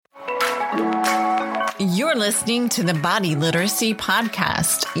You're listening to the Body Literacy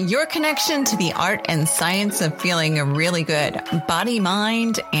Podcast, your connection to the art and science of feeling really good, body,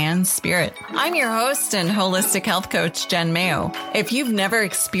 mind, and spirit. I'm your host and holistic health coach, Jen Mayo. If you've never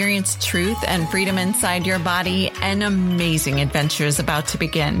experienced truth and freedom inside your body, an amazing adventure is about to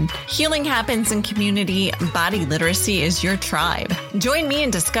begin. Healing happens in community. Body literacy is your tribe. Join me in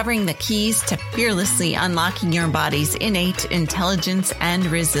discovering the keys to fearlessly unlocking your body's innate intelligence and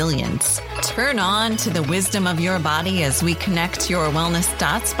resilience. Turn on to the wisdom of your body as we connect your wellness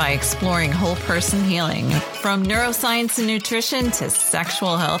dots by exploring whole person healing. From neuroscience and nutrition to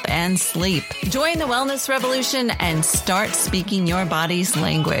sexual health and sleep. Join the wellness revolution and start speaking your body's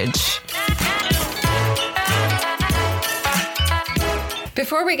language.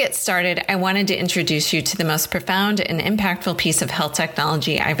 Before we get started, I wanted to introduce you to the most profound and impactful piece of health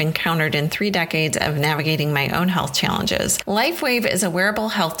technology I've encountered in 3 decades of navigating my own health challenges. LifeWave is a wearable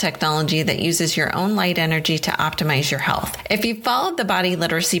health technology that uses your own light energy to optimize your health. If you've followed the Body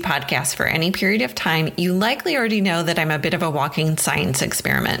Literacy Podcast for any period of time, you likely already know that I'm a bit of a walking science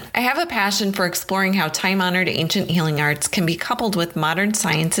experiment. I have a passion for exploring how time-honored ancient healing arts can be coupled with modern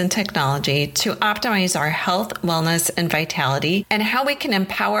science and technology to optimize our health, wellness, and vitality, and how we can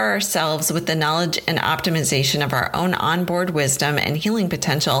empower ourselves with the knowledge and optimization of our own onboard wisdom and healing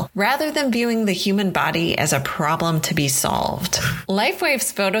potential rather than viewing the human body as a problem to be solved.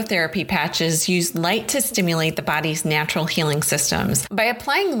 LifeWave's phototherapy patches use light to stimulate the body's natural healing systems. By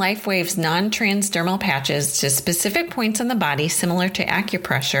applying LifeWave's non-transdermal patches to specific points on the body similar to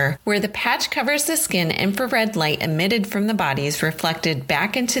acupressure, where the patch covers the skin, infrared light emitted from the body is reflected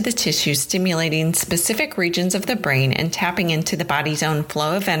back into the tissue, stimulating specific regions of the brain and tapping into the body's own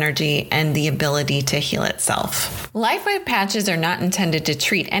flow of energy and the ability to heal itself. LifeWave patches are not intended to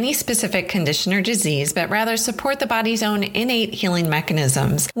treat any specific condition or disease, but rather support the body's own innate healing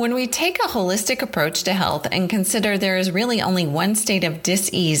mechanisms. When we take a holistic approach to health and consider there is really only one state of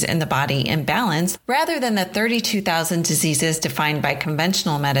dis-ease in the body, imbalance, rather than the 32,000 diseases defined by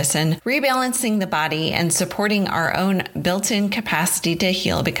conventional medicine, rebalancing the body and supporting our own built-in capacity to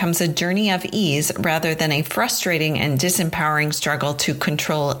heal becomes a journey of ease rather than a frustrating and disempowering struggle to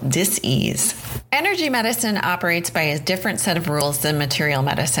control dis-ease. Energy medicine operates by a different set of rules than material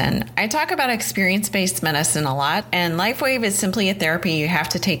medicine. I talk about experience-based medicine a lot, and LifeWave is simply a therapy you have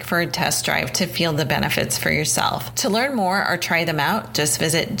to take for a test drive to feel the benefits for yourself. To learn more or try them out, just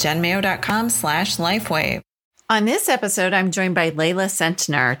visit jenmayo.com/lifewave. On this episode, I'm joined by Layla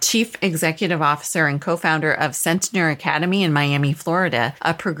Centner, Chief Executive Officer and co-founder of Centner Academy in Miami, Florida,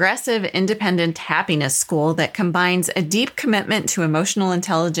 a progressive, independent happiness school that combines a deep commitment to emotional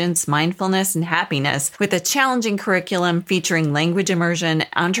intelligence, mindfulness, and happiness with a challenging curriculum featuring language immersion,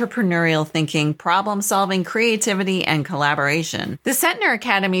 entrepreneurial thinking, problem-solving, creativity, and collaboration. The Centner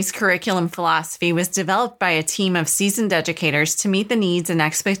Academy's curriculum philosophy was developed by a team of seasoned educators to meet the needs and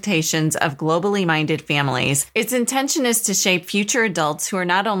expectations of globally minded families. Its intention is to shape future adults who are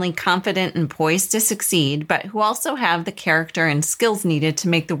not only confident and poised to succeed, but who also have the character and skills needed to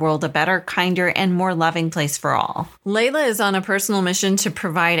make the world a better, kinder, and more loving place for all. Layla is on a personal mission to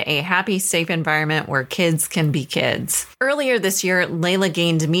provide a happy, safe environment where kids can be kids. Earlier this year, Layla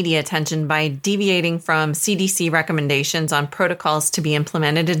gained media attention by deviating from CDC recommendations on protocols to be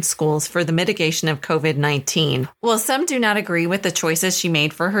implemented in schools for the mitigation of COVID-19. While some do not agree with the choices she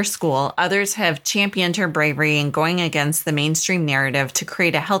made for her school, others have championed her bravery in going against the mainstream narrative to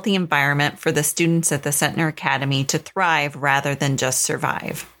create a healthy environment for the students at the Centner Academy to thrive rather than just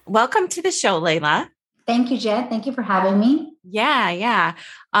survive. Welcome to the show, Layla. Thank you, Jen. Thank you for having me. Yeah.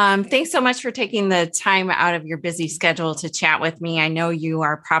 Thanks so much for taking the time out of your busy schedule to chat with me. I know you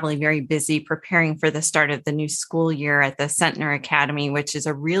are probably very busy preparing for the start of the new school year at the Centner Academy, which is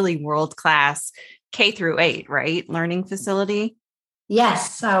a really world-class K through 8, right? Learning facility.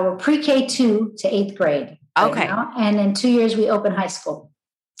 Yes, we're pre-K2 to 8th grade. Okay. Now. And in 2 years, we open high school.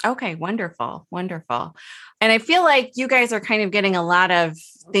 Okay, wonderful. And I feel like you guys are kind of getting a lot of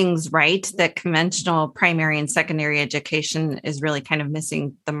things right that conventional primary and secondary education is really kind of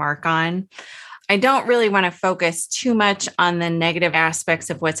missing the mark on. I don't really want to focus too much on the negative aspects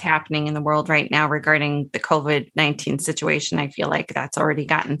of what's happening in the world right now regarding the COVID-19 situation. I feel like that's already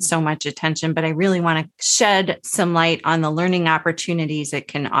gotten so much attention, but I really want to shed some light on the learning opportunities it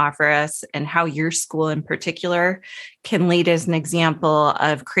can offer us and how your school in particular can lead as an example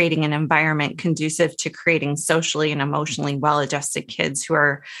of creating an environment conducive to creating socially and emotionally well-adjusted kids who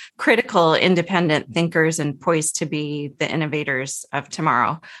are critical, independent thinkers and poised to be the innovators of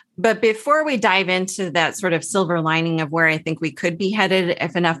tomorrow. But before we dive into that sort of silver lining of where I think we could be headed,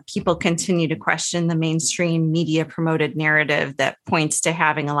 if enough people continue to question the mainstream media promoted narrative that points to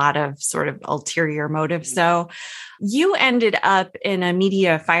having a lot of sort of ulterior motives. So you ended up in a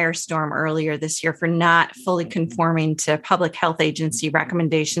media firestorm earlier this year for not fully conforming to public health agency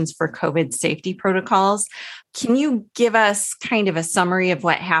recommendations for COVID safety protocols. Can you give us kind of a summary of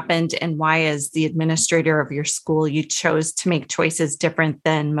what happened and why, as the administrator of your school, you chose to make choices different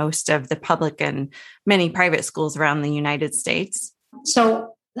than most of the public and many private schools around the United States?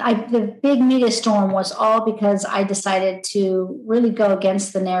 So the big media storm was all because I decided to really go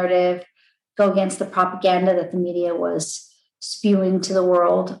against the narrative, go against the propaganda that the media was spewing to the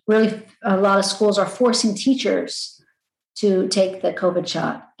world. Really, a lot of schools are forcing teachers to take the COVID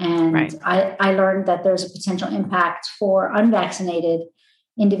shot. And right. I learned that there's a potential impact for unvaccinated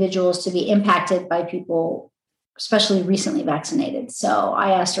individuals to be impacted by people, especially recently vaccinated. So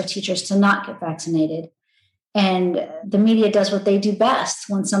I asked our teachers to not get vaccinated. And the media does what they do best.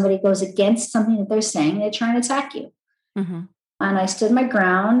 When somebody goes against something that they're saying, they try and attack you. Mm-hmm. And I stood my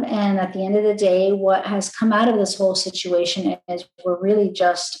ground. And at the end of the day, what has come out of this whole situation is we're really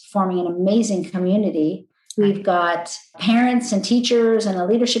just forming an amazing community. We've got parents and teachers and a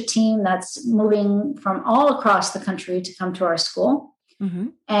leadership team that's moving from all across the country to come to our school. Mm-hmm.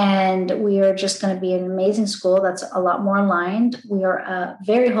 And we are just going to be an amazing school that's a lot more aligned. We are a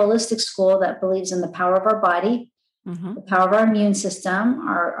very holistic school that believes in the power of our body, mm-hmm. the power of our immune system.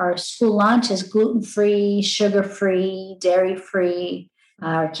 Our school lunch is gluten-free, sugar-free, dairy-free.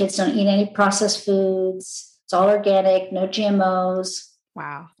 Our kids don't eat any processed foods. It's all organic, no GMOs.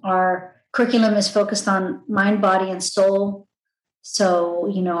 Wow. Our curriculum is focused on mind, body, and soul.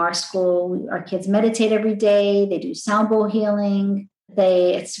 So, our school, our kids meditate every day. They do sound bowl healing.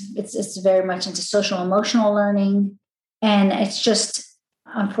 It's very much into social emotional learning. And it's just,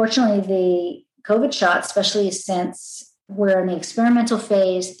 unfortunately, the COVID shot, especially since we're in the experimental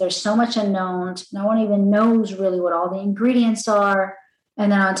phase, there's so much unknown. No one even knows really what all the ingredients are.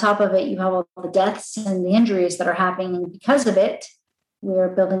 And then on top of it, you have all the deaths and the injuries that are happening because of it. We're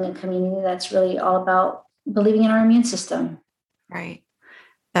building a community that's really all about believing in our immune system. Right.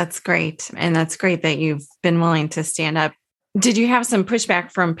 That's great. And that's great that you've been willing to stand up. Did you have some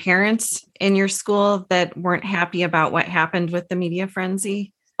pushback from parents in your school that weren't happy about what happened with the media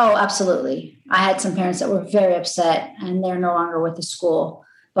frenzy? Oh, absolutely. I had some parents that were very upset and they're no longer with the school.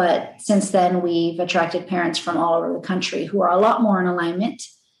 But since then, we've attracted parents from all over the country who are a lot more in alignment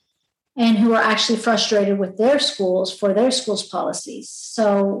and who are actually frustrated with their schools for their school's policies.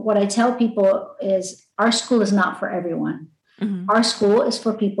 So what I tell people is our school is not for everyone. Mm-hmm. Our school is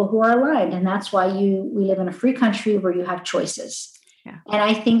for people who are aligned. And that's why we live in a free country where you have choices. Yeah. And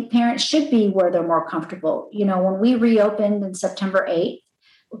I think parents should be where they're more comfortable. When we reopened in September 8th,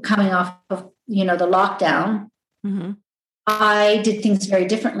 coming off of, the lockdown, mm-hmm. I did things very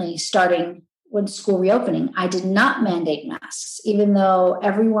differently starting with school reopening. I did not mandate masks, even though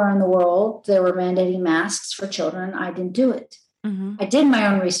everywhere in the world they were mandating masks for children. I didn't do it. Mm-hmm. I did my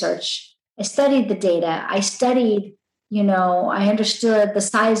own research. I studied the data. I studied, I understood the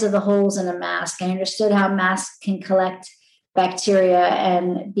size of the holes in a mask. I understood how masks can collect bacteria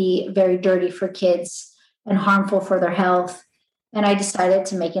and be very dirty for kids and harmful for their health. And I decided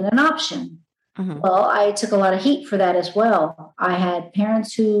to make it an option. Mm-hmm. Well, I took a lot of heat for that as well. I had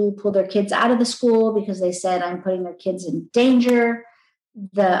parents who pulled their kids out of the school because they said I'm putting their kids in danger.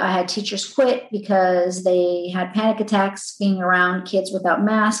 I had teachers quit because they had panic attacks being around kids without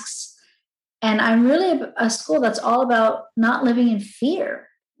masks. And I'm really a school that's all about not living in fear,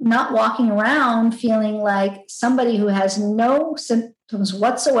 not walking around feeling like somebody who has no symptoms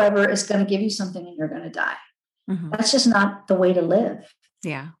whatsoever is going to give you something and you're going to die. Mm-hmm. That's just not the way to live.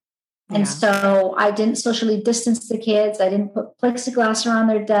 Yeah. And so I didn't socially distance the kids. I didn't put plexiglass around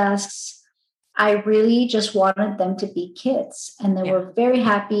their desks. I really just wanted them to be kids. And they were very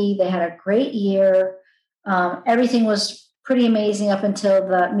happy. They had a great year. Everything was pretty amazing up until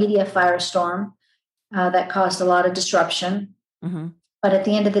the media firestorm that caused a lot of disruption. Mm-hmm. But at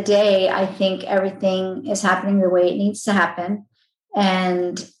the end of the day, I think everything is happening the way it needs to happen.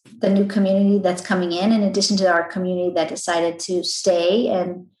 And the new community that's coming in addition to our community that decided to stay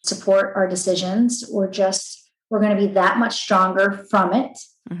and support our decisions, we're going to be that much stronger from it.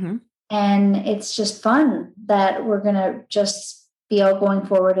 Mm-hmm. And it's just fun that we're going to just be all going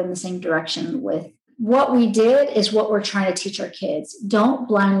forward in the same direction with what we did is what we're trying to teach our kids. Don't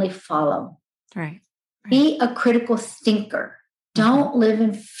blindly follow. Right. Be a critical thinker. Don't live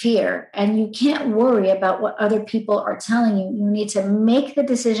in fear, and you can't worry about what other people are telling you. You need to make the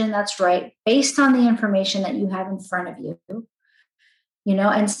decision that's right based on the information that you have in front of you.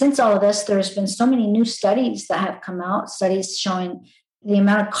 And since all of this, there's been so many new studies that have come out, studies showing the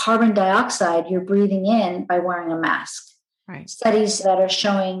amount of carbon dioxide you're breathing in by wearing a mask. Right. Studies that are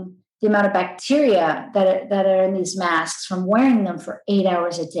showing the amount of bacteria that are in these masks from wearing them for 8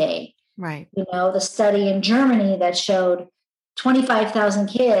 hours a day. Right. The study in Germany that showed 25,000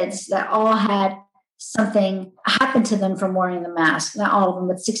 kids that all had something happen to them from wearing the mask. Not all of them,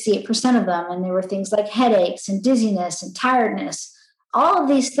 but 68% of them. And there were things like headaches and dizziness and tiredness. All of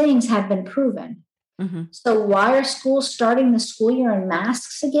these things have been proven. Mm-hmm. So why are schools starting the school year in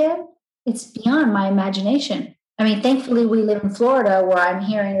masks again? It's beyond my imagination. I mean, thankfully, we live in Florida, where I'm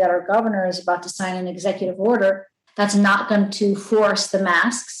hearing that our governor is about to sign an executive order that's not going to force the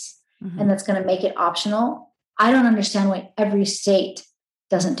masks, Mm-hmm. and that's going to make it optional. I don't understand why every state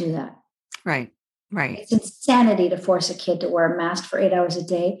doesn't do that. Right. Right. It's insanity to force a kid to wear a mask for 8 hours a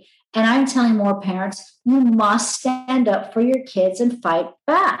day. And I'm telling more parents, you must stand up for your kids and fight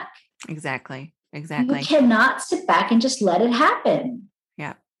back. Exactly. You cannot sit back and just let it happen.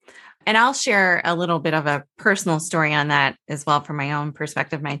 Yeah. And I'll share a little bit of a personal story on that as well from my own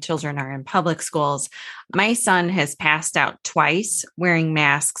perspective. My children are in public schools. My son has passed out twice wearing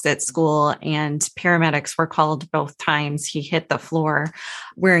masks at school, and paramedics were called both times. He hit the floor.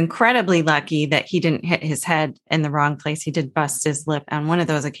 We're incredibly lucky that he didn't hit his head in the wrong place. He did bust his lip on one of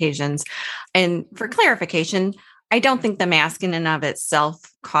those occasions. And for clarification, I don't think the mask in and of itself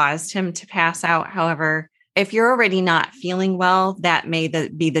caused him to pass out. However, if you're already not feeling well, that may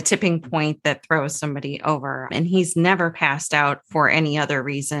be the tipping point that throws somebody over. And he's never passed out for any other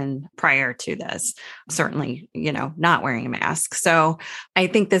reason prior to this, certainly, not wearing a mask. So I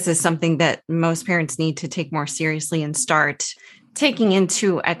think this is something that most parents need to take more seriously and start taking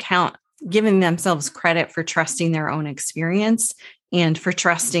into account, giving themselves credit for trusting their own experience and for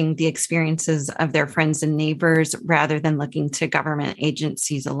trusting the experiences of their friends and neighbors rather than looking to government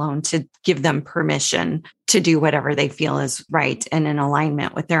agencies alone to give them permission to do whatever they feel is right and in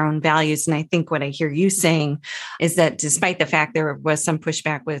alignment with their own values. And I think what I hear you saying is that despite the fact there was some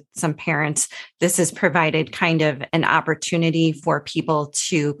pushback with some parents, this has provided kind of an opportunity for people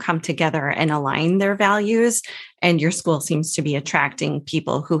to come together and align their values. And your school seems to be attracting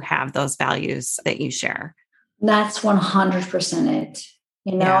people who have those values that you share. That's 100% it.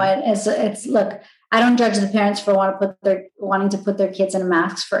 Yeah. And it's look, I don't judge the parents for wanting to put their kids in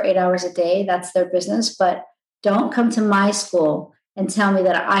masks for 8 hours a day. That's their business. But don't come to my school and tell me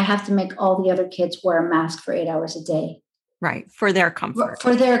that I have to make all the other kids wear a mask for 8 hours a day. Right. For their comfort.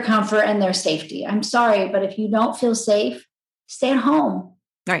 For their comfort and their safety. I'm sorry, but if you don't feel safe, stay at home.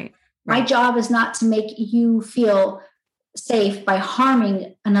 Right. My job is not to make you feel safe by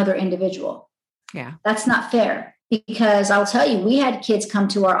harming another individual. Yeah. That's not fair, because I'll tell you, we had kids come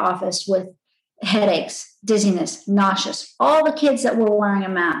to our office with headaches, dizziness, nauseous. All the kids that were wearing a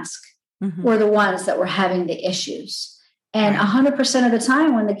mask Mm-hmm. were the ones that were having the issues. And 100% of the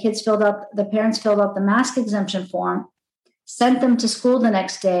time when the parents filled out the mask exemption form, sent them to school the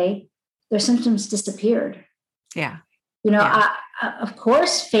next day, their symptoms disappeared. Yeah. Of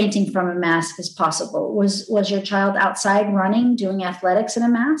course, fainting from a mask is possible. Was your child outside running, doing athletics in a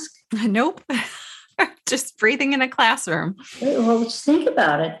mask? Nope. Just breathing in a classroom. Well, just think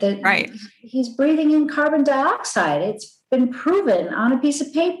about it. Right. He's breathing in carbon dioxide. It's been proven on a piece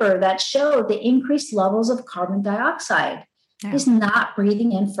of paper that showed the increased levels of carbon dioxide. Yeah. He's not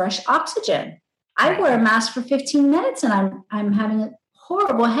breathing in fresh oxygen. I wear a mask for 15 minutes and I'm having a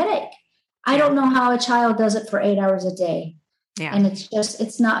horrible headache. I don't know how a child does it for 8 hours a day. Yeah. And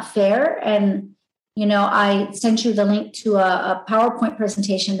it's not fair. And, I sent you the link to a PowerPoint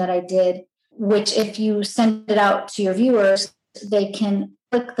presentation that I did, which if you send it out to your viewers, they can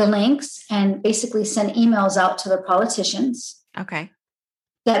click the links and basically send emails out to their politicians. Okay.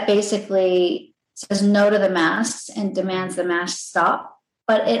 That basically says no to the masks and demands the masks stop.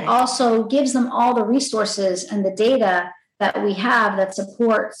 But it also gives them all the resources and the data that we have that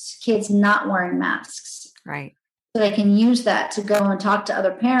supports kids not wearing masks. Right. So they can use that to go and talk to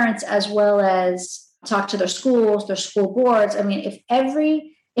other parents as well as talk to their schools, their school boards. I mean,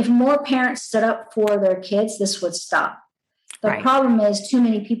 if more parents stood up for their kids, this would stop. The problem is too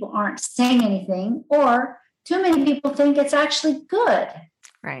many people aren't saying anything, or too many people think it's actually good.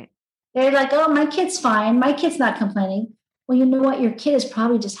 Right. They're like, oh, my kid's fine. My kid's not complaining. Well, you know what? Your kid is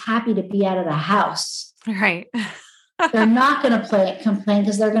probably just happy to be out of the house. Right. They're not going to complain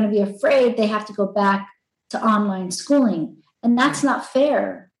because they're going to be afraid they have to go back to online schooling. And that's not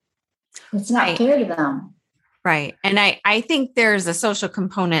fair. It's not fair to them. Right. And I think there's a social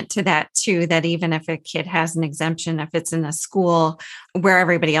component to that too, that even if a kid has an exemption, if it's in a school where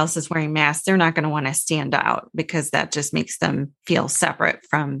everybody else is wearing masks, they're not going to want to stand out because that just makes them feel separate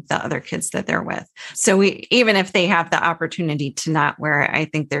from the other kids that they're with. So even if they have the opportunity to not wear it, I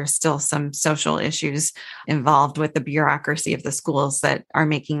think there's still some social issues involved with the bureaucracy of the schools that are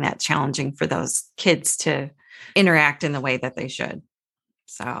making that challenging for those kids to interact in the way that they should.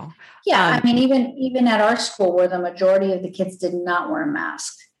 So, yeah, I mean, even at our school where the majority of the kids did not wear a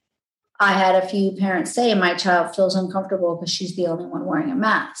mask, I had a few parents say my child feels uncomfortable because she's the only one wearing a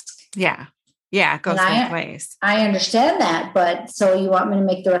mask. Yeah. Yeah. It goes both ways. I understand that, but so you want me to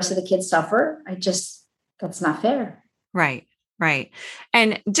make the rest of the kids suffer? That's not fair. Right. Right.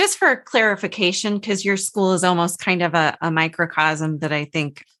 And just for clarification, because your school is almost kind of a microcosm that I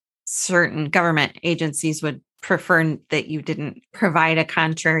think certain government agencies would prefer that you didn't provide a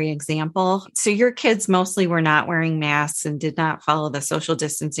contrary example. So your kids mostly were not wearing masks and did not follow the social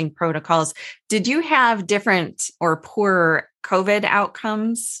distancing protocols. Did you have different or poorer COVID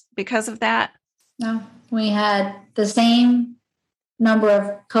outcomes because of that? No, we had the same number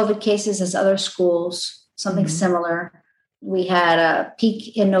of COVID cases as other schools, something similar. We had a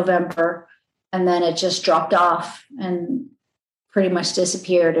peak in November and then it just dropped off and pretty much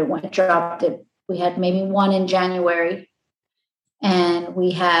disappeared. We had maybe one in January and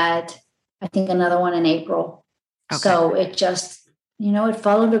we had, I think, another one in April. Okay. So it just, it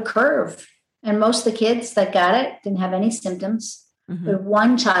followed a curve. And most of the kids that got it didn't have any symptoms. Mm-hmm. We had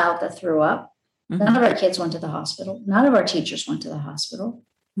one child that threw up. Mm-hmm. None of our kids went to the hospital. None of our teachers went to the hospital.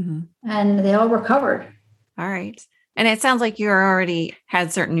 Mm-hmm. And they all recovered. All right. And it sounds like you already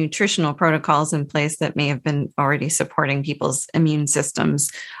had certain nutritional protocols in place that may have been already supporting people's immune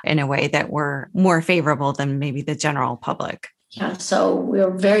systems in a way that were more favorable than maybe the general public. Yeah. So we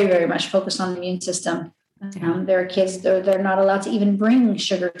were very, very much focused on the immune system. There are kids, they're not allowed to even bring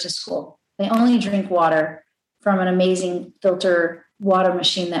sugar to school. They only drink water from an amazing filter water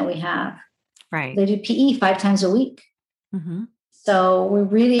machine that we have. Right. They do PE 5 times a week. Mm-hmm. So we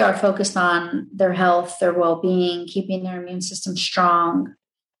really are focused on their health, their well-being, keeping their immune system strong.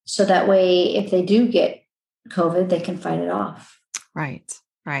 So that way, if they do get COVID, they can fight it off. Right,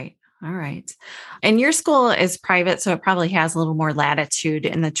 right. All right. And your school is private, so it probably has a little more latitude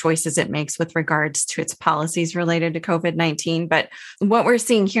in the choices it makes with regards to its policies related to COVID-19. But what we're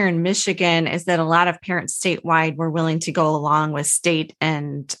seeing here in Michigan is that a lot of parents statewide were willing to go along with state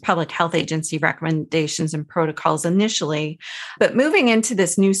and public health agency recommendations and protocols initially. But moving into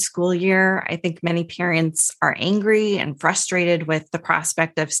this new school year, I think many parents are angry and frustrated with the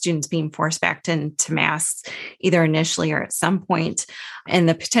prospect of students being forced back into masks, either initially or at some point, and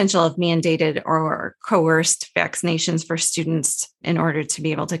the potential of mandated or coerced vaccinations for students in order to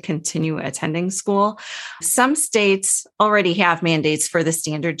be able to continue attending school. Some states already have mandates for the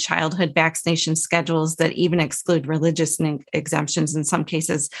standard childhood vaccination schedules that even exclude religious exemptions in some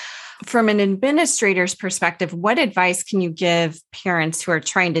cases. From an administrator's perspective, what advice can you give parents who are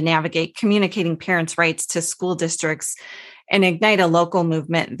trying to navigate communicating parents' rights to school districts and ignite a local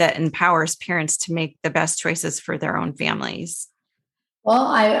movement that empowers parents to make the best choices for their own families? Well,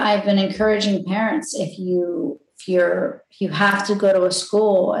 I've been encouraging parents, if you have to go to a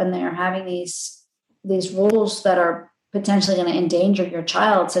school and they're having these rules that are potentially going to endanger your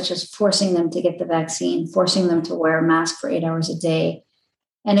child, such as forcing them to get the vaccine, forcing them to wear a mask for 8 hours a day.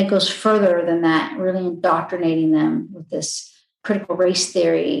 And it goes further than that, really indoctrinating them with this critical race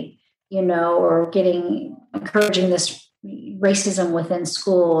theory, or encouraging this racism within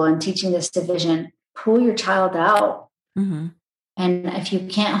school and teaching this division. Pull your child out. Mm-hmm. And if you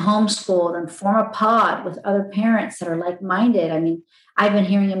can't homeschool, then form a pod with other parents that are like-minded. I mean, I've been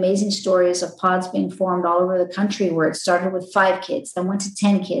hearing amazing stories of pods being formed all over the country where it started with 5 kids, then went to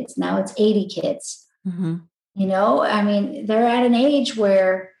 10 kids. Now it's 80 kids. Mm-hmm. I mean, they're at an age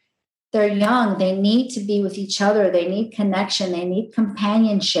where they're young. They need to be with each other. They need connection. They need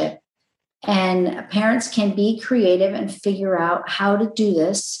companionship. And parents can be creative and figure out how to do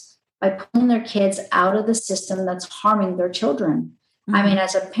this by pulling their kids out of the system that's harming their children. Mm-hmm. I mean,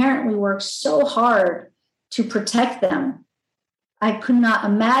 as a parent, we work so hard to protect them. I could not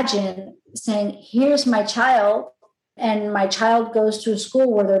imagine saying, here's my child, and my child goes to a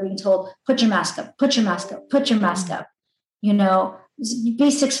school where they're being told, put your mask up, put your mask up, put your mask up. Be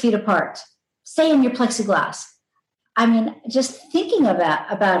 6 feet apart, stay in your plexiglass. I mean, just thinking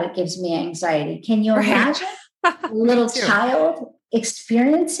about it gives me anxiety. Can you imagine a little child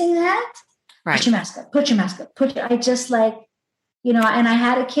experiencing that? Right. Put your mask up, put your mask up, I just and I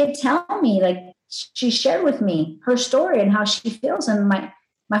had a kid tell me, she shared with me her story and how she feels. And my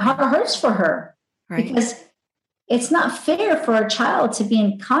heart hurts for her. Right. Because it's not fair for a child to be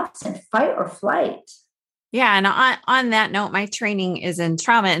in constant fight or flight. Yeah. And on that note, my training is in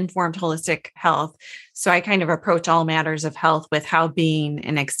trauma-informed holistic health. So I kind of approach all matters of health with how being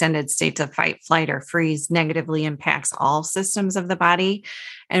in extended states of fight, flight, or freeze negatively impacts all systems of the body.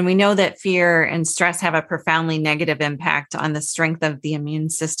 And we know that fear and stress have a profoundly negative impact on the strength of the immune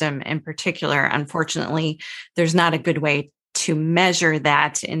system in particular. Unfortunately, there's not a good way to measure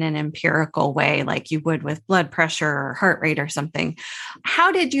that in an empirical way, like you would with blood pressure or heart rate or something.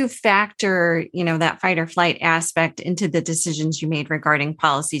 How did you factor, that fight or flight aspect into the decisions you made regarding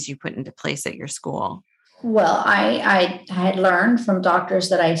policies you put into place at your school? Well, I had learned from doctors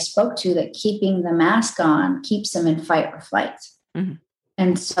that I spoke to that keeping the mask on keeps them in fight or flight. Mm-hmm.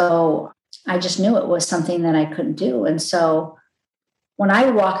 And so I just knew it was something that I couldn't do. And so when I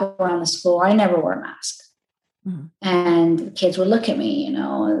would walk around the school, I never wore a mask. Mm-hmm. And the kids would look at me,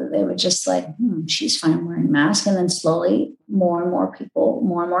 they would just like, she's fine wearing a mask. And then slowly more and more people,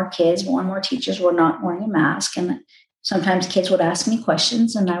 more and more kids, more and more teachers were not wearing a mask. And sometimes kids would ask me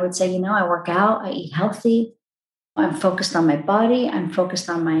questions and I would say, I work out, I eat healthy. I'm focused on my body. I'm focused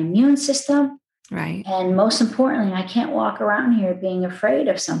on my immune system. Right. And most importantly, I can't walk around here being afraid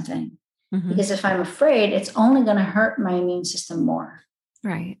of something because if I'm afraid, it's only going to hurt my immune system more.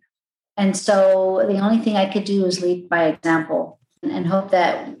 Right. And so the only thing I could do is lead by example and hope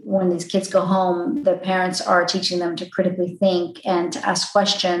that when these kids go home, their parents are teaching them to critically think and to ask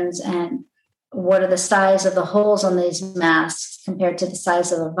questions. And what are the size of the holes on these masks compared to the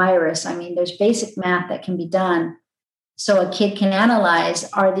size of the virus? I mean, there's basic math that can be done so a kid can analyze,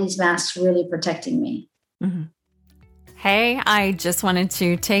 are these masks really protecting me? Mm-hmm. Hey, I just wanted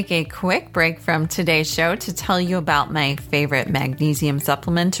to take a quick break from today's show to tell you about my favorite magnesium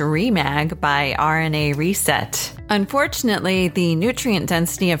supplement, REMAG by RNA Reset. Unfortunately, the nutrient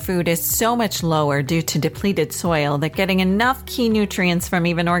density of food is so much lower due to depleted soil that getting enough key nutrients from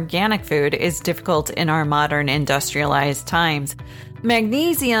even organic food is difficult in our modern industrialized times.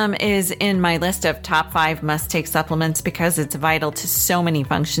 Magnesium is in my list of top 5 must-take supplements because it's vital to so many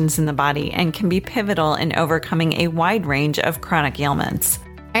functions in the body and can be pivotal in overcoming a wide range of chronic ailments.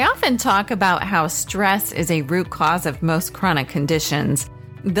 I often talk about how stress is a root cause of most chronic conditions.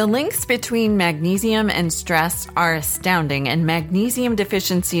 The links between magnesium and stress are astounding, and magnesium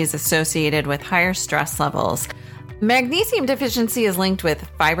deficiency is associated with higher stress levels. Magnesium deficiency is linked with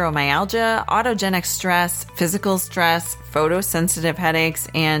fibromyalgia, autogenic stress, physical stress, photosensitive headaches,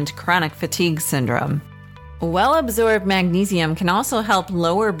 and chronic fatigue syndrome. Well-absorbed magnesium can also help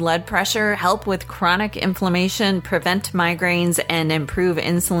lower blood pressure, help with chronic inflammation, prevent migraines, and improve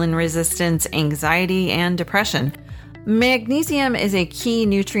insulin resistance, anxiety, and depression. Magnesium is a key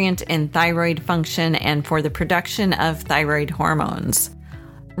nutrient in thyroid function and for the production of thyroid hormones.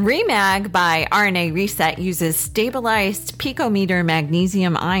 REMAG by RNA Reset uses stabilized picometer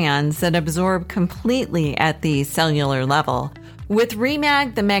magnesium ions that absorb completely at the cellular level. With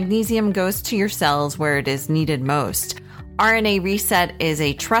REMAG, the magnesium goes to your cells where it is needed most. RNA Reset is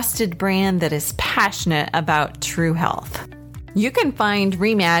a trusted brand that is passionate about true health. You can find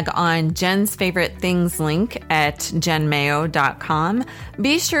REMAG on Jen's Favorite Things link at jenmayo.com.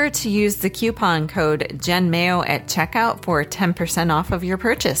 Be sure to use the coupon code JenMayo at checkout for 10% off of your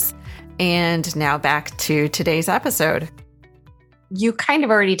purchase. And now back to today's episode. You kind of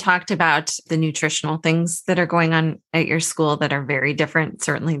already talked about the nutritional things that are going on at your school that are very different,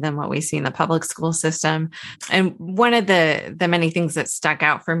 certainly, than what we see in the public school system. And one of the many things that stuck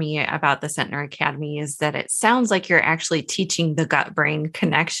out for me about the Centner Academy is that it sounds like you're actually teaching the gut-brain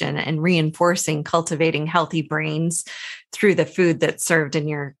connection and reinforcing cultivating healthy brains through the food that's served in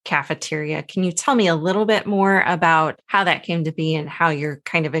your cafeteria. Can you tell me a little bit more about how that came to be and how you're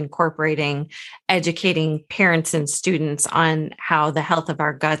kind of incorporating educating parents and students on how the health of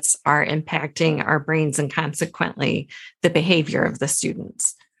our guts are impacting our brains and consequently the behavior of the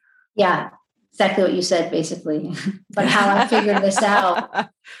students? Yeah, exactly what you said, basically. But how I figured this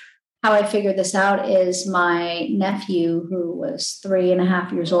out is my nephew, who was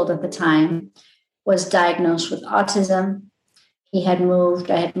 3.5 years old at the time, was diagnosed with autism. I had moved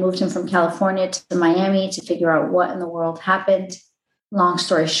him from California to Miami to figure out what in the world happened. Long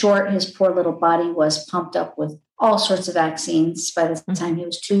story short, his poor little body was pumped up with all sorts of vaccines by the time he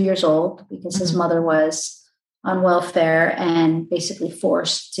was 2 years old because his mother was on welfare and basically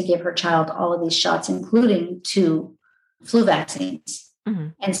forced to give her child all of these shots, including 2 flu vaccines. Mm-hmm.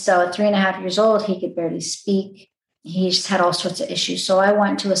 And so at 3.5 years old, he could barely speak. He just had all sorts of issues. So I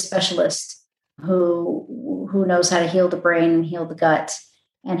went to a specialist who knows how to heal the brain and heal the gut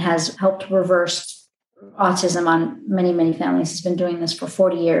and has helped reverse autism on many, many families. He's been doing this for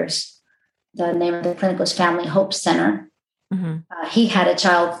 40 years. The name of the clinic was Family Hope Center. Mm-hmm. He had a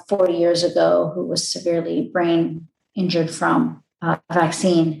child 40 years ago who was severely brain injured from a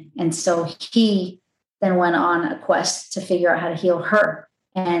vaccine. And so he then went on a quest to figure out how to heal her.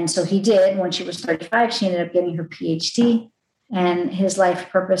 And so he did. When she was 35, she ended up getting her PhD. And his life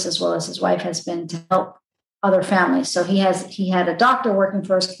purpose, as well as his wife, has been to help other families. So he had a doctor working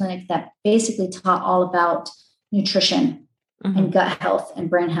for his clinic that basically taught all about nutrition and gut health and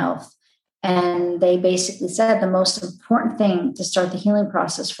brain health. And they basically said the most important thing to start the healing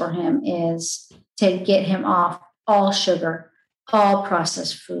process for him is to get him off all sugar, all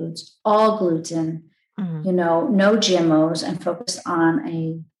processed foods, all gluten, no GMOs, and focus on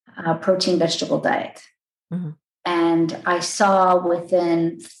a protein vegetable diet. And I saw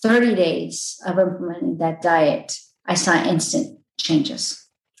within 30 days of implementing that diet, I saw instant changes.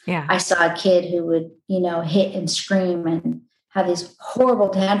 Yeah. I saw a kid who would, hit and scream and have these horrible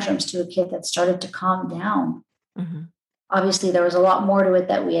tantrums to a kid that started to calm down. Obviously, there was a lot more to it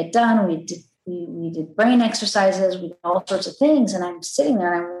that we had done. We did brain exercises, we did all sorts of things. And I'm sitting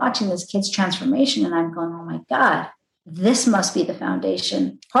there and I'm watching this kid's transformation and I'm going, oh my God, this must be the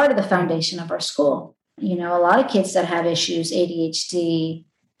foundation, part of the foundation of our school. A lot of kids that have issues, ADHD,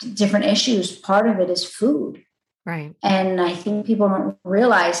 different issues, part of it is food. Right. And I think people don't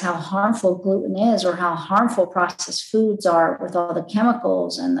realize how harmful gluten is or how harmful processed foods are with all the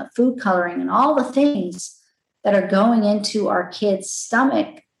chemicals and the food coloring and all the things that are going into our kids'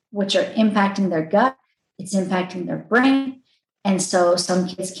 stomach, which are impacting their gut. It's impacting their brain. And so some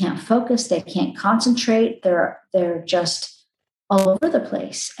kids can't focus. They can't concentrate. They're just all over the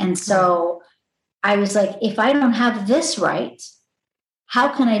place. And so I was like, if I don't have this right,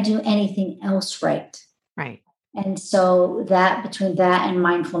 how can I do anything else right? Right. And so that between that and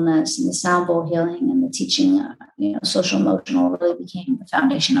mindfulness and the sound bowl healing and the teaching, social emotional really became the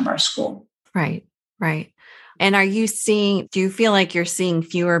foundation of our school. Right. Right. And do you feel like you're seeing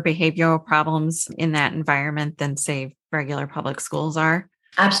fewer behavioral problems in that environment than, say, regular public schools are?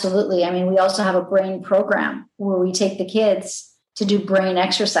 Absolutely. I mean, we also have a brain program where we take the kids to do brain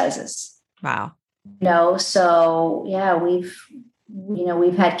exercises. Wow. So yeah, we've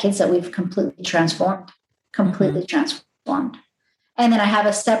had kids that we've completely transformed. And then I have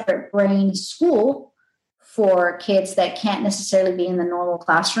a separate brain school for kids that can't necessarily be in the normal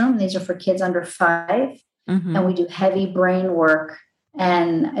classroom. These are for kids under 5. And we do heavy brain work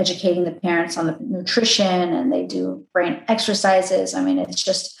and educating the parents on the nutrition, and they do brain exercises. I mean, it's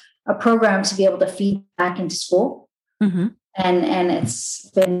just a program to be able to feed back into school. And it's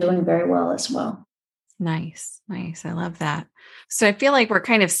been doing very well as well. Nice. I love that. So I feel like we're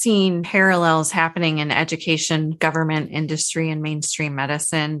kind of seeing parallels happening in education, government, industry, and mainstream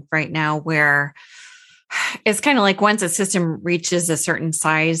medicine right now, where it's kind of like once a system reaches a certain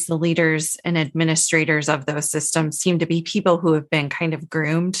size, the leaders and administrators of those systems seem to be people who have been kind of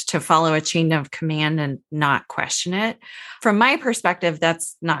groomed to follow a chain of command and not question it. From my perspective,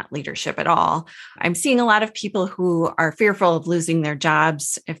 that's not leadership at all. I'm seeing a lot of people who are fearful of losing their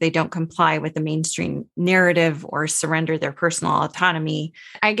jobs if they don't comply with the mainstream narrative or surrender their personal autonomy.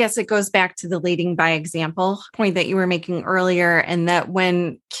 I guess it goes back to the leading by example point that you were making earlier, and that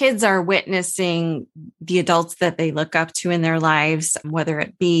when kids are witnessing the adults that they look up to in their lives, whether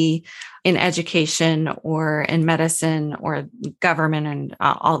it be in education or in medicine or government and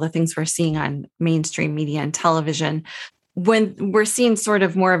all the things we're seeing on mainstream media and television, when we're seeing sort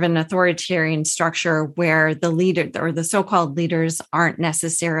of more of an authoritarian structure where the leader or the so-called leaders aren't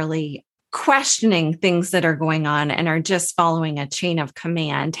necessarily questioning things that are going on and are just following a chain of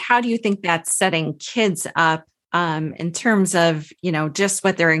command, how do you think that's setting kids up in terms of, just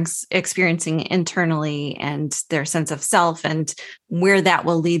what they're experiencing internally and their sense of self, and where that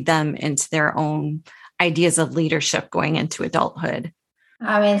will lead them into their own ideas of leadership going into adulthood?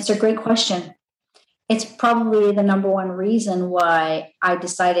 I mean, it's a great question. It's probably the number one reason why I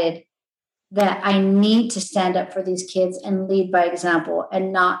decided that I need to stand up for these kids and lead by example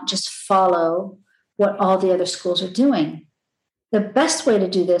and not just follow what all the other schools are doing. The best way to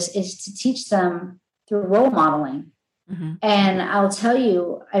do this is to teach them through role modeling. And I'll tell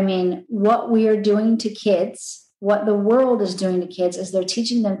you, I mean, what we are doing to kids, what the world is doing to kids, is they're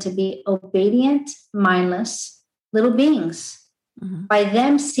teaching them to be obedient, mindless little beings. By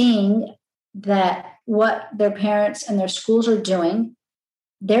them seeing that what their parents and their schools are doing,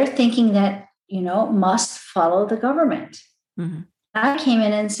 they're thinking that, must follow the government. I came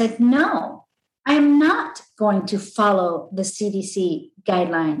in and said, no, I am not going to follow the CDC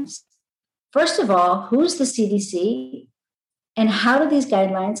guidelines. First of all, who's the CDC and how do these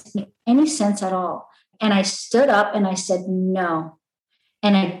guidelines make any sense at all? And I stood up and I said, no,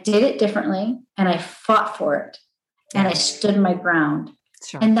 And I did it differently, and I fought for it, and I stood my ground.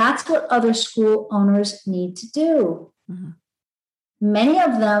 Sure. And that's what other school owners need to do. Mm-hmm. Many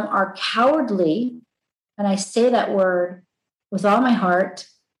of them are cowardly, and I say that word with all my heart,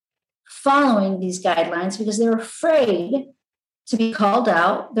 following these guidelines because they're afraid to be called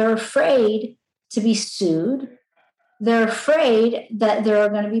out. They're afraid to be sued. They're afraid that there are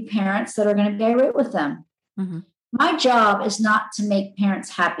going to be parents that are going to be irate with them. Mm-hmm. My job is not to make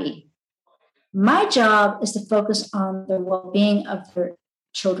parents happy. My job is to focus on the well-being of their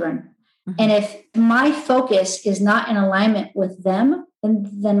children. Mm-hmm. And if my focus is not in alignment with them,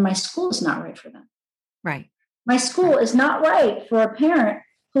 then my school is not right for them. Right. My school is not right for a parent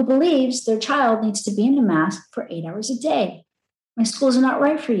who believes their child needs to be in a mask for 8 hours a day. My school is not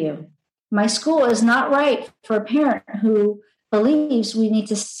right for you. My school is not right for a parent who believes we need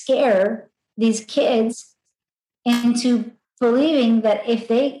to scare these kids into believing that if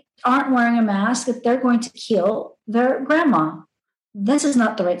they aren't wearing a mask, that they're going to kill their grandma. This is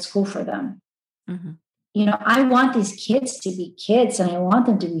not the right school for them. Mm-hmm. You know, I want these kids to be kids, and I want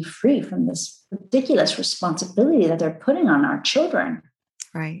them to be free from this ridiculous responsibility that they're putting on our children.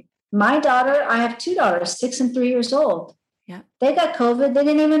 Right. My daughter, I have 2 daughters, 6 and 3 years old. Yeah. They got COVID. They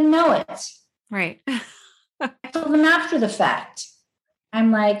didn't even know it. Right. I told them after the fact.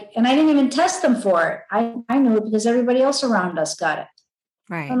 I'm like, and I didn't even test them for it. I knew it because everybody else around us got it.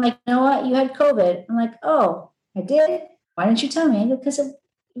 Right. I'm like, you know what? You had COVID. I'm like, oh, I did? Why didn't you tell me? Because it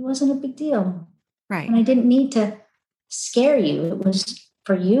wasn't a big deal. Right. And I didn't need to scare you. It was,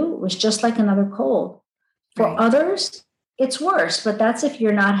 for you, it was just like another cold. For others, it's worse. But that's if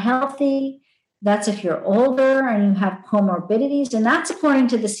you're not healthy. That's if you're older and you have comorbidities. And that's according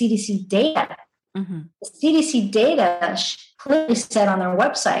to the CDC data. Mm-hmm. The CDC data clearly said on their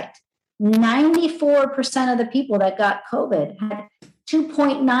website, 94% of the people that got COVID had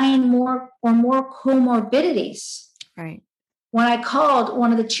 2.9 more comorbidities. Right. When I called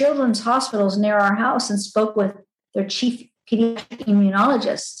one of the children's hospitals near our house and spoke with their chief pediatric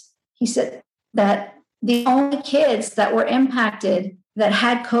immunologist, he said that the only kids that were impacted that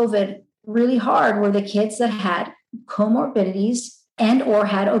had COVID really hard were the kids that had comorbidities and or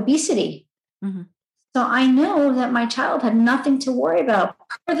had obesity. Mm-hmm. So I know that my child had nothing to worry about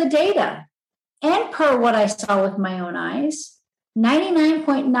per the data and per what I saw with my own eyes.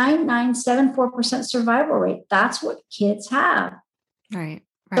 99.9974% survival rate. That's what kids have. Right.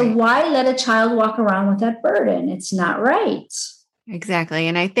 So why let a child walk around with that burden? It's not right. Exactly.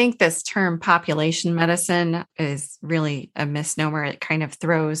 And I think this term population medicine is really a misnomer. It kind of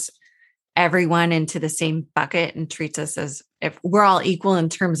throws everyone into the same bucket and treats us as if we're all equal in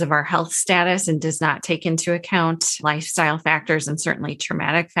terms of our health status and does not take into account lifestyle factors and certainly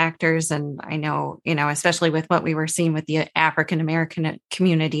traumatic factors. And I know, especially with what we were seeing with the African-American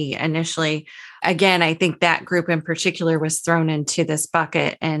community initially, again, I think that group in particular was thrown into this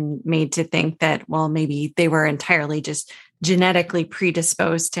bucket and made to think that, well, maybe they were entirely just genetically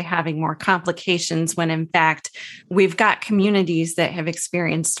predisposed to having more complications when in fact we've got communities that have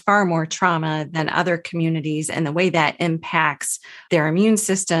experienced far more trauma than other communities, and the way that impacts their immune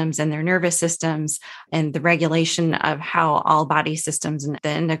systems and their nervous systems and the regulation of how all body systems and the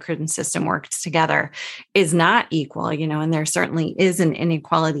endocrine system works together is not equal, and there certainly is an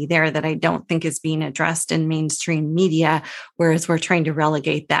inequality there that I don't think is being addressed in mainstream media, whereas we're trying to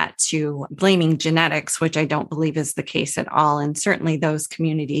relegate that to blaming genetics, which I don't believe is the case at all. And certainly those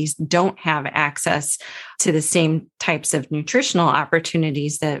communities don't have access to the same types of nutritional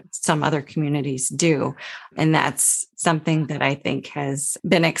opportunities that some other communities do. And that's something that I think has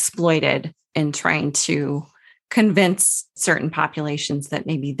been exploited in trying to convince certain populations that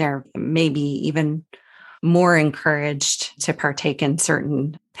maybe they're even more encouraged to partake in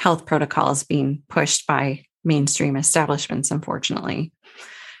certain health protocols being pushed by mainstream establishments, unfortunately.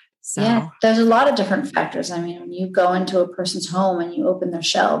 So. Yeah, there's a lot of different factors. I mean, when you go into a person's home and you open their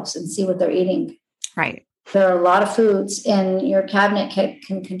shelves and see what they're eating, right? There are a lot of foods in your cabinet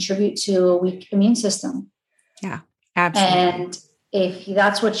can contribute to a weak immune system. Yeah, absolutely. And if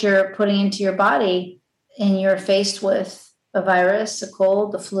that's what you're putting into your body and you're faced with a virus, a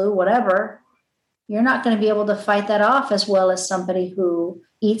cold, the flu, whatever, you're not going to be able to fight that off as well as somebody who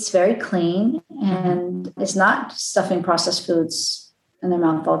eats very clean and is not stuffing processed foods in their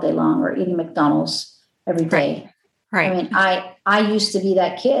mouth all day long or eating McDonald's every day. Right. I mean, I used to be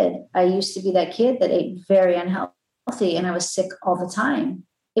that kid. I used to be that kid that ate very unhealthy and I was sick all the time.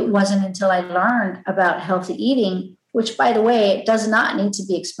 It wasn't until I learned about healthy eating, which, by the way, it does not need to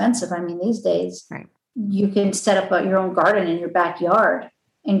be expensive. I mean, these days, you can set up your own garden in your backyard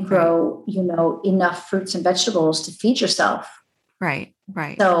and grow, enough fruits and vegetables to feed yourself. Right.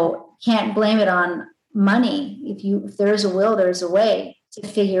 Right. So can't blame it on money. If there is a will, there's a way to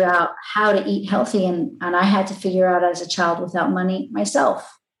figure out how to eat healthy. And I had to figure out as a child without money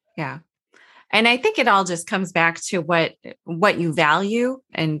myself. Yeah. And I think it all just comes back to what you value.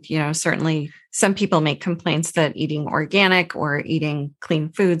 And, certainly some people make complaints that eating organic or eating clean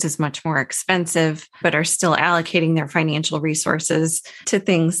foods is much more expensive, but are still allocating their financial resources to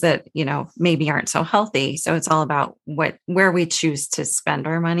things that, maybe aren't so healthy. So it's all about where we choose to spend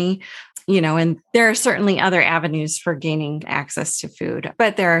our money. And there are certainly other avenues for gaining access to food,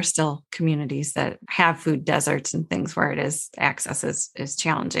 but there are still communities that have food deserts and things where access is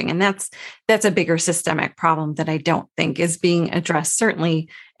challenging. And that's a bigger systemic problem that I don't think is being addressed, certainly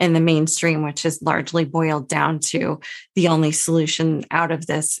in the mainstream, which is largely boiled down to the only solution out of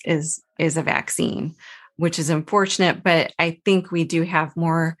this is a vaccine, which is unfortunate. But I think we do have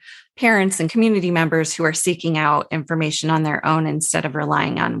more parents and community members who are seeking out information on their own instead of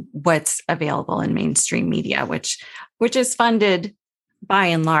relying on what's available in mainstream media, which is funded by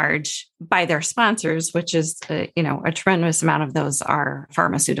and large by their sponsors, which is, a tremendous amount of those are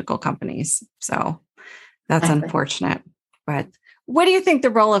pharmaceutical companies. So that's unfortunate. But what do you think the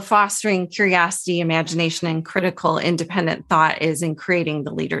role of fostering curiosity, imagination, and critical independent thought is in creating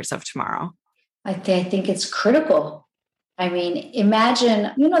the leaders of tomorrow? I think it's critical. I mean,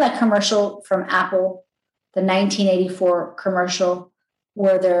 imagine, that commercial from Apple, the 1984 commercial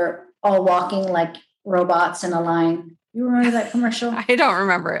where they're all walking like robots in a line. You remember that commercial? I don't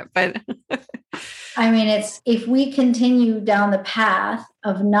remember it, but I mean, if we continue down the path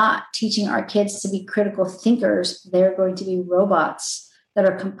of not teaching our kids to be critical thinkers, they're going to be robots that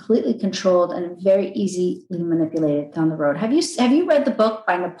are completely controlled and very easily manipulated down the road. Have you read the book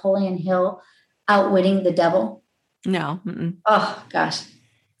by Napoleon Hill, Outwitting the Devil? No. Mm-mm. Oh, gosh.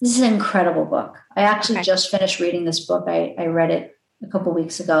 This is an incredible book. I actually just finished reading this book. I read it a couple of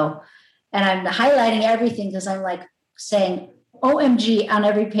weeks ago. And I'm highlighting everything because I'm like saying OMG on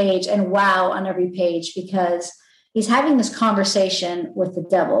every page and wow on every page, because he's having this conversation with the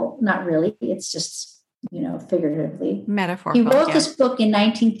devil. Not really. It's just, figuratively. Metaphorical. He wrote this book in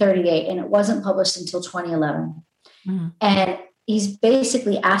 1938 and it wasn't published until 2011. Mm-hmm. And he's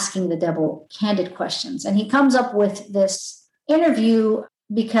basically asking the devil candid questions. And he comes up with this interview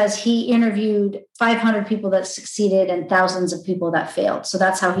because he interviewed 500 people that succeeded and thousands of people that failed. So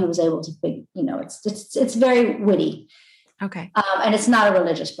that's how he was able to it's very witty. Okay. And it's not a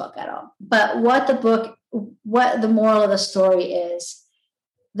religious book at all. But what the moral of the story is,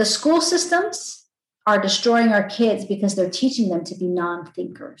 the school systems are destroying our kids because they're teaching them to be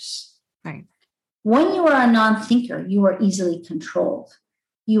non-thinkers. Right. When you are a non-thinker, you are easily controlled.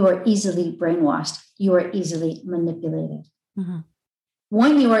 You are easily brainwashed. You are easily manipulated. Mm-hmm.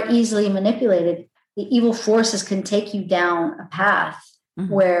 When you are easily manipulated, the evil forces can take you down a path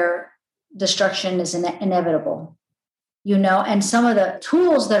where destruction is inevitable. And some of the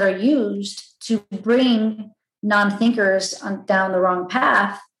tools that are used to bring non-thinkers down the wrong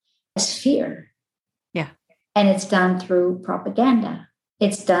path is fear. Yeah. And it's done through propaganda.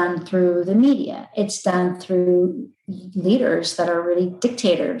 It's done through the media. It's done through leaders that are really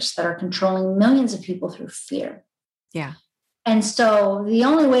dictators that are controlling millions of people through fear. Yeah. And so the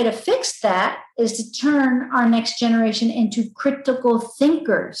only way to fix that is to turn our next generation into critical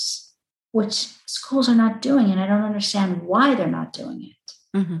thinkers, which schools are not doing. And I don't understand why they're not doing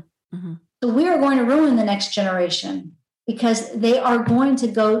it. Mm-hmm. Mm-hmm. So we are going to ruin the next generation because they are going to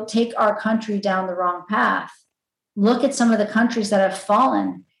go take our country down the wrong path. Look at some of the countries that have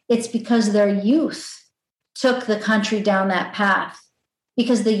fallen. It's because their youth took the country down that path,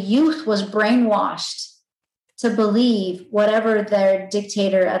 because the youth was brainwashed to believe whatever their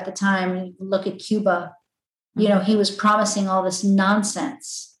dictator at the time. Look at Cuba. He was promising all this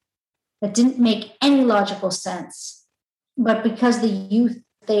nonsense that didn't make any logical sense. But because the youth,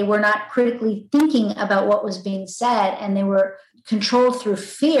 they were not critically thinking about what was being said, and they were controlled through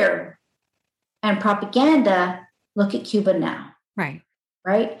fear and propaganda. Look at Cuba now. Right.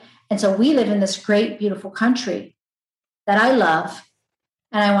 Right. And so we live in this great, beautiful country that I love.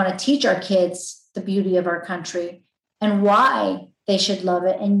 And I want to teach our kids the beauty of our country and why they should love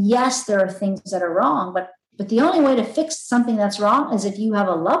it. And yes, there are things that are wrong, but the only way to fix something that's wrong is if you have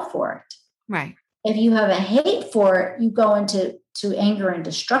a love for it. Right. If you have a hate for it, you go into anger and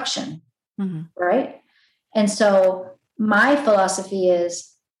destruction. Mm-hmm. Right. And so my philosophy is,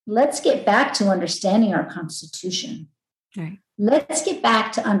 let's get back to understanding our Constitution. Right. Let's get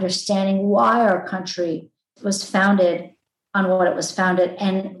back to understanding why our country was founded on what it was founded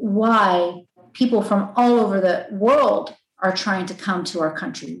and why people from all over the world are trying to come to our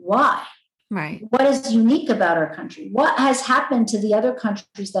country. Why? Right. What is unique about our country? What has happened to the other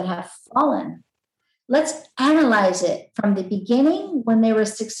countries that have fallen? Let's analyze it from the beginning when they were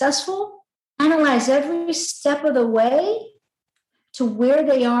successful, analyze every step of the way to where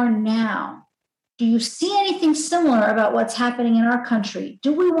they are now. Do you see anything similar about what's happening in our country?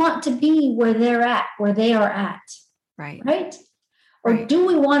 Do we want to be where they're at, where they are at? Right. Right? Or do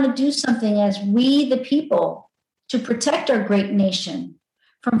we want to do something as we, the people, to protect our great nation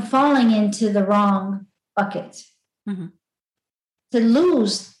from falling into the wrong bucket? Mm-hmm. To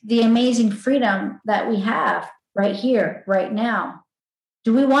lose the amazing freedom that we have right here, right now.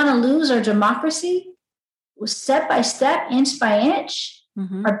 Do we want to lose our democracy? Step by step, inch by inch,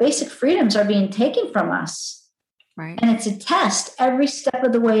 our basic freedoms are being taken from us. Right. And it's a test. Every step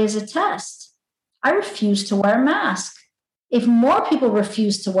of the way is a test. I refuse to wear a mask. If more people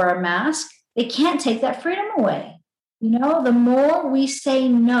refuse to wear a mask, they can't take that freedom away. The more we say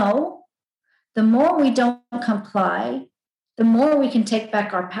no, the more we don't comply, the more we can take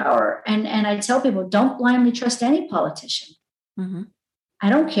back our power. And I tell people, don't blindly trust any politician. Mm-hmm. I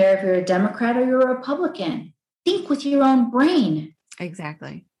don't care if you're a Democrat or you're a Republican. Think with your own brain.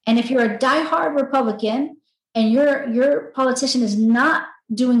 Exactly. And if you're a diehard Republican and your politician is not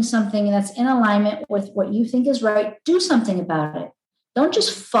doing something that's in alignment with what you think is right, do something about it. Don't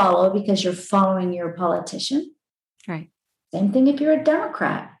just follow because you're following your politician. Right. Same thing if you're a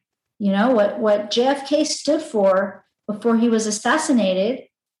Democrat. What JFK stood for before he was assassinated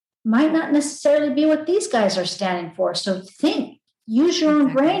might not necessarily be what these guys are standing for. So think, use your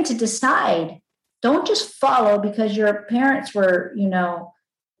own brain to decide. Don't just follow because your parents were,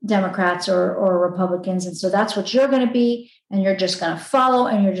 Democrats or Republicans. And so that's what you're going to be. And you're just going to follow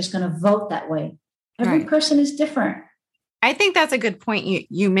and you're just going to vote that way. Every person is different. I think that's a good point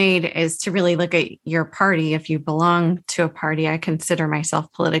you made, is to really look at your party. If you belong to a party, I consider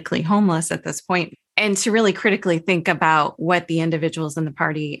myself politically homeless at this point, and to really critically think about what the individuals in the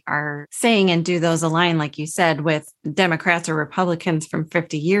party are saying and do those align, like you said, with Democrats or Republicans from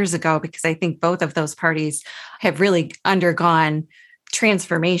 50 years ago, because I think both of those parties have really undergone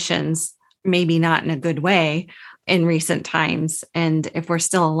transformations, maybe not in a good way, in recent times. And if we're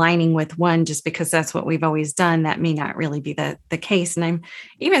still aligning with one just because that's what we've always done, that may not really be the case. And I'm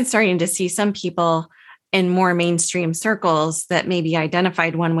even starting to see some people in more mainstream circles that maybe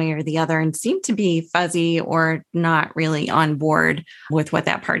identified one way or the other and seem to be fuzzy or not really on board with what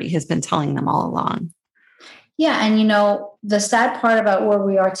that party has been telling them all along. Yeah. And, the sad part about where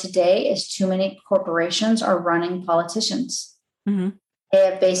we are today is too many corporations are running politicians. Mm-hmm. They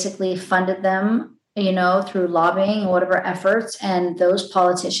have basically funded them through lobbying or whatever efforts. And those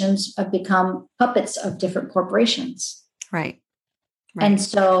politicians have become puppets of different corporations. Right. And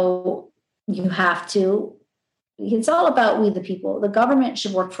so you have to, it's all about we the people. The government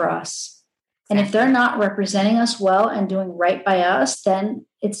should work for us. And if they're not representing us well and doing right by us, then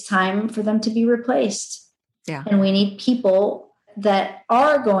it's time for them to be replaced. Yeah. And we need people that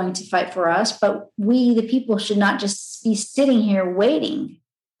are going to fight for us, but we, the people, should not just be sitting here waiting.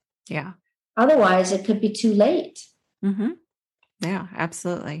 Yeah. Otherwise, it could be too late. Mm-hmm. Yeah,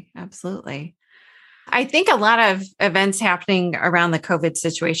 absolutely. Absolutely. I think a lot of events happening around the COVID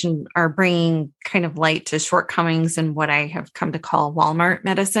situation are bringing kind of light to shortcomings in what I have come to call Walmart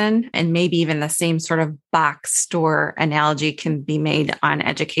medicine. And maybe even the same sort of box store analogy can be made on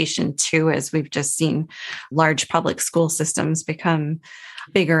education too, as we've just seen large public school systems become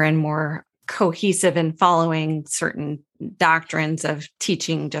bigger and more cohesive in following certain doctrines of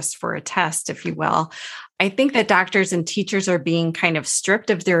teaching just for a test, if you will. I think that doctors and teachers are being kind of stripped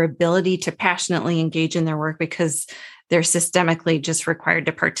of their ability to passionately engage in their work because they're systemically just required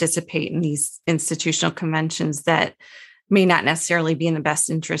to participate in these institutional conventions that may not necessarily be in the best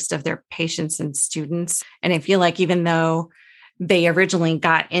interest of their patients and students. And I feel like even though they originally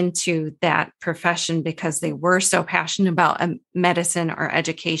got into that profession because they were so passionate about medicine or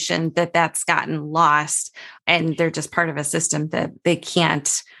education, that's gotten lost, and they're just part of a system that they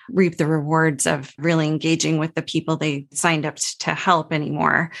can't reap the rewards of really engaging with the people they signed up to help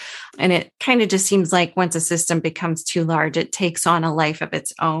anymore. And it kind of just seems like once a system becomes too large, it takes on a life of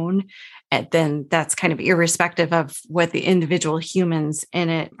its own. And then that's kind of irrespective of what the individual humans in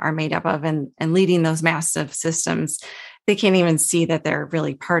it are made up of, and leading those massive systems. They can't even see that they're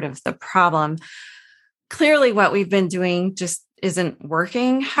really part of the problem. Clearly, what we've been doing just isn't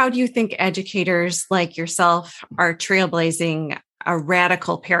working. How do you think educators like yourself are trailblazing a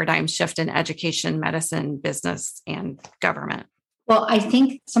radical paradigm shift in education, medicine, business, and government? Well, I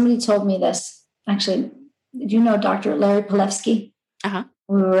think somebody told me this. Actually, do you know Dr. Larry Palevsky? Uh-huh.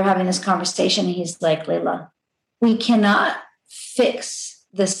 We were having this conversation, and he's like, Layla, we cannot fix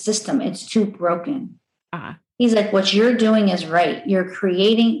this system. It's too broken. Uh-huh. He's like, what you're doing is right. You're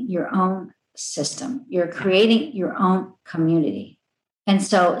creating your own system. You're creating your own community. And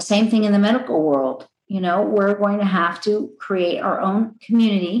so same thing in the medical world. We're going to have to create our own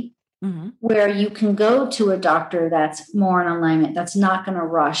community where you can go to a doctor that's more in alignment, that's not going to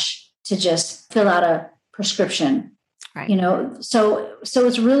rush to just fill out a prescription. Right. So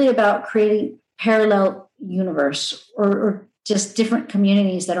it's really about creating parallel universe or just different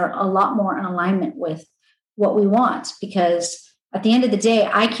communities that are a lot more in alignment with what we want. Because at the end of the day,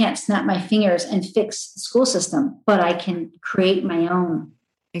 I can't snap my fingers and fix the school system, but I can create my own.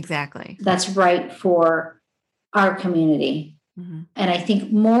 Exactly. That's right for our community. And I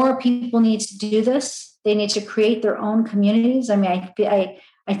think more people need to do this. They need to create their own communities. I mean,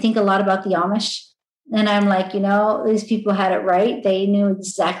 I think a lot about the Amish, and I'm like, these people had it right. They knew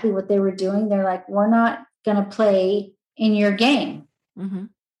exactly what they were doing. They're like, we're not going to play in your game.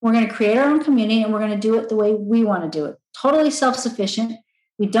 We're going to create our own community, and we're going to do it the way we want to do it. Totally self-sufficient.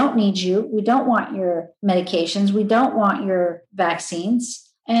 We don't need you. We don't want your medications. We don't want your vaccines.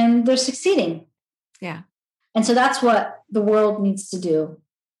 And they're succeeding. Yeah. And so that's what the world needs to do.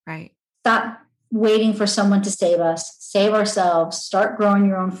 Right. Stop waiting for someone to save us, save ourselves, start growing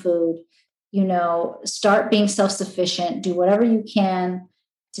your own food, start being self-sufficient, do whatever you can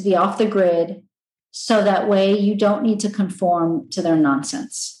to be off the grid. So that way you don't need to conform to their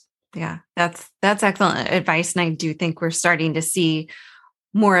nonsense. Yeah, that's excellent advice. And I do think we're starting to see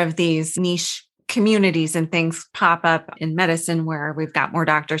more of these niche communities and things pop up in medicine where we've got more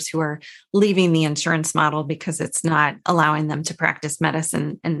doctors who are leaving the insurance model because it's not allowing them to practice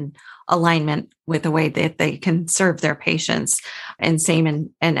medicine in alignment with the way that they can serve their patients. And same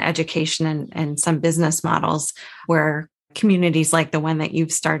in education and some business models where communities like the one that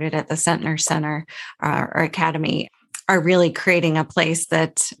you've started at the Centner Center or Academy are really creating a place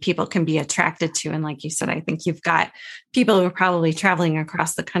that people can be attracted to. And like you said, I think you've got people who are probably traveling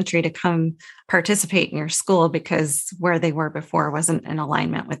across the country to come participate in your school because where they were before wasn't in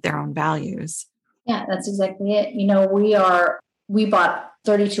alignment with their own values. Yeah, that's exactly it. We bought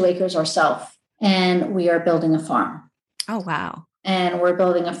 32 acres ourselves, and we are building a farm. Oh, wow. And we're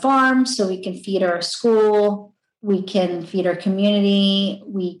building a farm so we can feed our school. We can feed our community.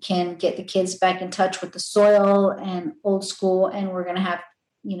 We can get the kids back in touch with the soil and old school. And we're going to have,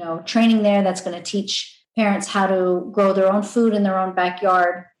 training there that's going to teach parents how to grow their own food in their own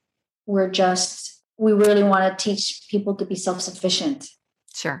backyard. We really want to teach people to be self-sufficient.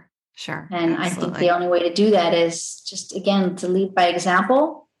 Sure. And absolutely. I think the only way to do that is just, again, to lead by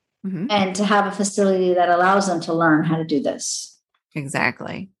example and to have a facility that allows them to learn how to do this.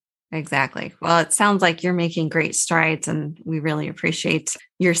 Exactly. Well, it sounds like you're making great strides, and we really appreciate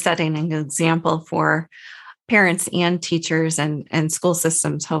your setting an example for parents and teachers and school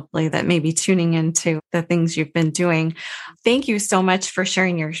systems, hopefully, that may be tuning into the things you've been doing. Thank you so much for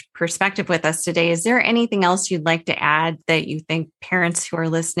sharing your perspective with us today. Is there anything else you'd like to add that you think parents who are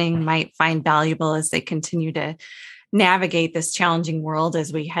listening might find valuable as they continue to navigate this challenging world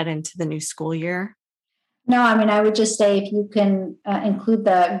as we head into the new school year? No, I would just say if you can include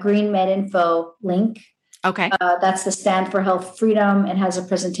the Green Med Info link. Okay. That's the Stand for Health Freedom. It has a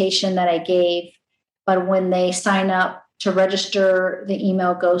presentation that I gave, but when they sign up to register, the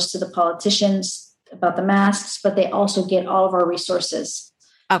email goes to the politicians about the masks, but they also get all of our resources.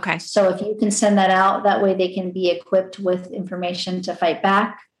 Okay. So if you can send that out, that way they can be equipped with information to fight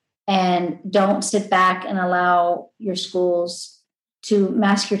back, and don't sit back and allow your schools to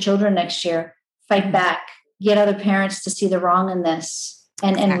mask your children next year. Fight back, get other parents to see the wrong in this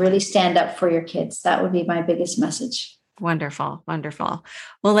and really stand up for your kids. That would be my biggest message. Wonderful.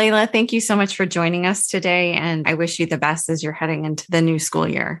 Well, Layla, thank you so much for joining us today. And I wish you the best as you're heading into the new school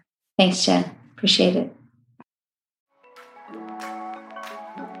year. Thanks, Jen. Appreciate it.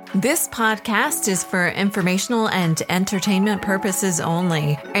 This podcast is for informational and entertainment purposes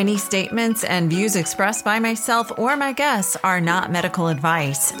only. Any statements and views expressed by myself or my guests are not medical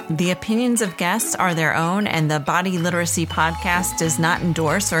advice. The opinions of guests are their own, and the Body Literacy Podcast does not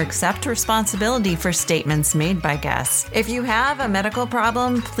endorse or accept responsibility for statements made by guests. If you have a medical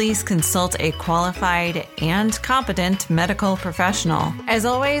problem, please consult a qualified and competent medical professional. As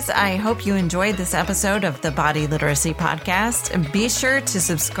always, I hope you enjoyed this episode of the Body Literacy Podcast. Be sure to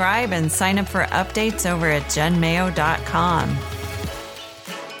subscribe and sign up for updates over at jenmayo.com.